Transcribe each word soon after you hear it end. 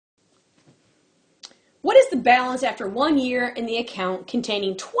What is the balance after 1 year in the account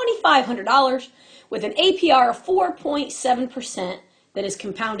containing $2,500 with an APR of 4.7% that is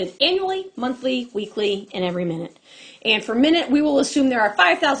compounded annually, monthly, weekly, and every minute? And for minute, we will assume there are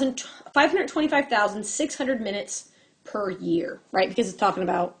 525,600 minutes per year, right? Because it's talking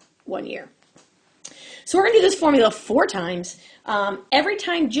about 1 year. So we're going to do this formula 4 times, every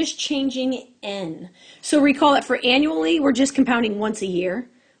time just changing n. So recall that for annually, we're just compounding once a year.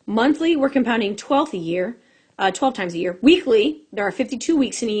 Monthly, we're compounding 12 times a year. Weekly, there are 52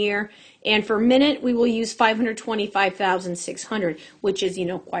 weeks in a year. And for minute, we will use 525,600, which is,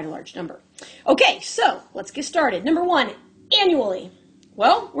 quite a large number. Okay, so let's get started. Number 1, annually.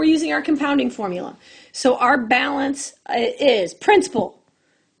 Well, we're using our compounding formula. So our balance is principal,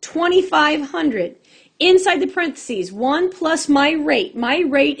 2,500. Inside the parentheses, 1 plus my rate. My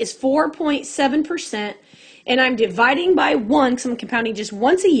rate is 4.7%, and I'm dividing by 1 because I'm compounding just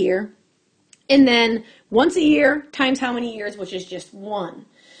once a year. And then once a year times how many years, which is just 1.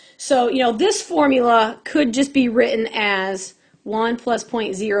 So, this formula could just be written as 1 plus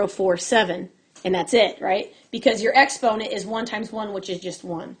 0.047, and that's it, right? Because your exponent is 1 times 1, which is just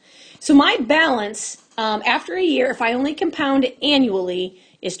 1. So my balance after a year, if I only compound annually,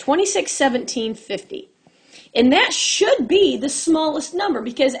 is 2617.50. And that should be the smallest number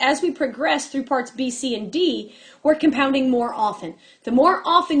because as we progress through parts B, C, and D, we're compounding more often. The more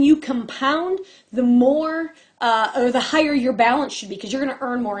often you compound, the more or the higher your balance should be because you're going to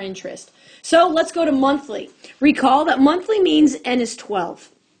earn more interest. So let's go to monthly. Recall that monthly means n is 12.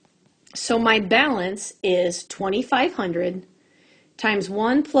 So my balance is 2,500 times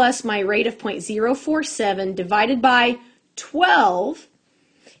 1 plus my rate of 0.047 divided by 12.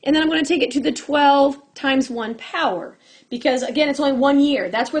 And then I'm going to take it to the 12 times 1 power because, again, it's only 1 year.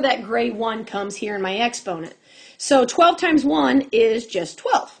 That's where that gray 1 comes here in my exponent. So 12 times 1 is just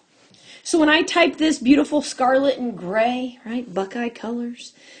 12. So when I type this beautiful scarlet and gray, right, Buckeye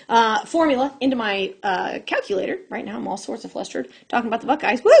colors, formula into my calculator, right now I'm all sorts of flustered talking about the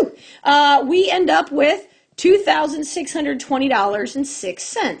Buckeyes, woo! We end up with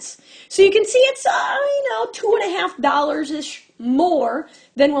 $2,620.06. So you can see it's, $2.50-ish more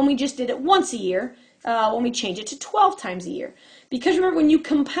than when we just did it once a year, when we change it to 12 times a year. Because remember, when you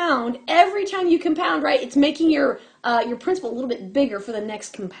compound, every time you compound, right, it's making your principal a little bit bigger for the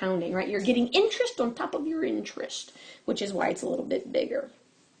next compounding, right? You're getting interest on top of your interest, which is why it's a little bit bigger.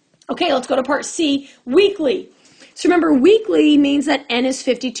 Okay, let's go to part C, weekly. So remember, weekly means that n is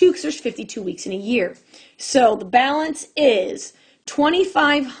 52 because there's 52 weeks in a year. So the balance is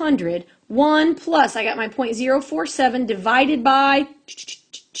 2,500, 1 plus, I got my 0.047 divided by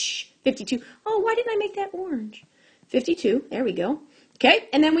 52. Oh, why didn't I make that orange? 52, there we go. Okay,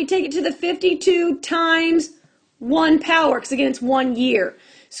 and then we take it to the 52 times 1 power, because again, it's 1 year.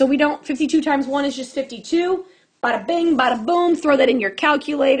 So 52 times 1 is just 52. Bada bing, bada boom, throw that in your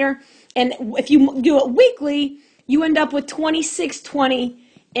calculator. And if you do it weekly, you end up with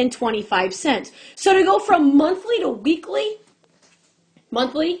 2620.25. So to go from monthly to weekly,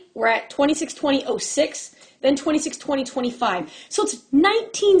 monthly, we're at 2620.06, then 2620.25. So it's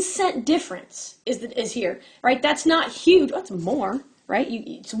 19-cent difference is here, right? That's not huge. That's more,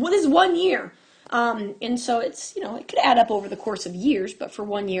 right? So what is 1 year? And so it's, it could add up over the course of years, but for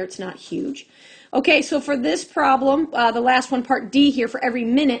 1 year, it's not huge. Okay, so for this problem, the last one, part D here, for every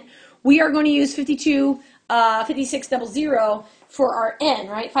minute, we are going to use 5600 for our n,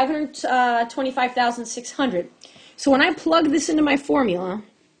 right? 525,600. So when I plug this into my formula,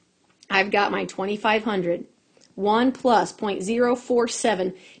 I've got my 2,500, 1 plus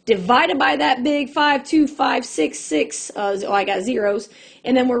 0.047 divided by that big 52566, I got zeros,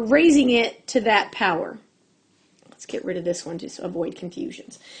 and then we're raising it to that power. Let's get rid of this one just to avoid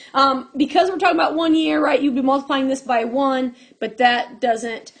confusions. Because we're talking about 1 year, right, you'd be multiplying this by 1, but that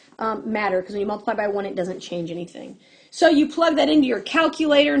doesn't matter because when you multiply by 1, it doesn't change anything. So you plug that into your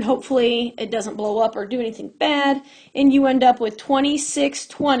calculator and hopefully it doesn't blow up or do anything bad, and you end up with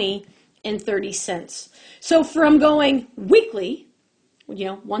 2620.30. So from going weekly,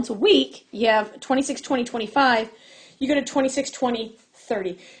 once a week, you have 2620.25, you go to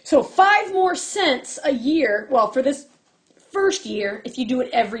 2620.30. So 5 more cents a year, well, for this first year, if you do it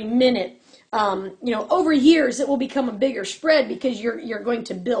every minute. Over years, it will become a bigger spread because you're going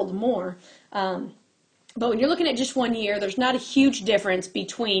to build more. But when you're looking at just 1 year, there's not a huge difference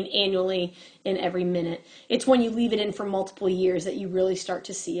between annually and every minute. It's when you leave it in for multiple years that you really start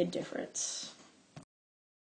to see a difference.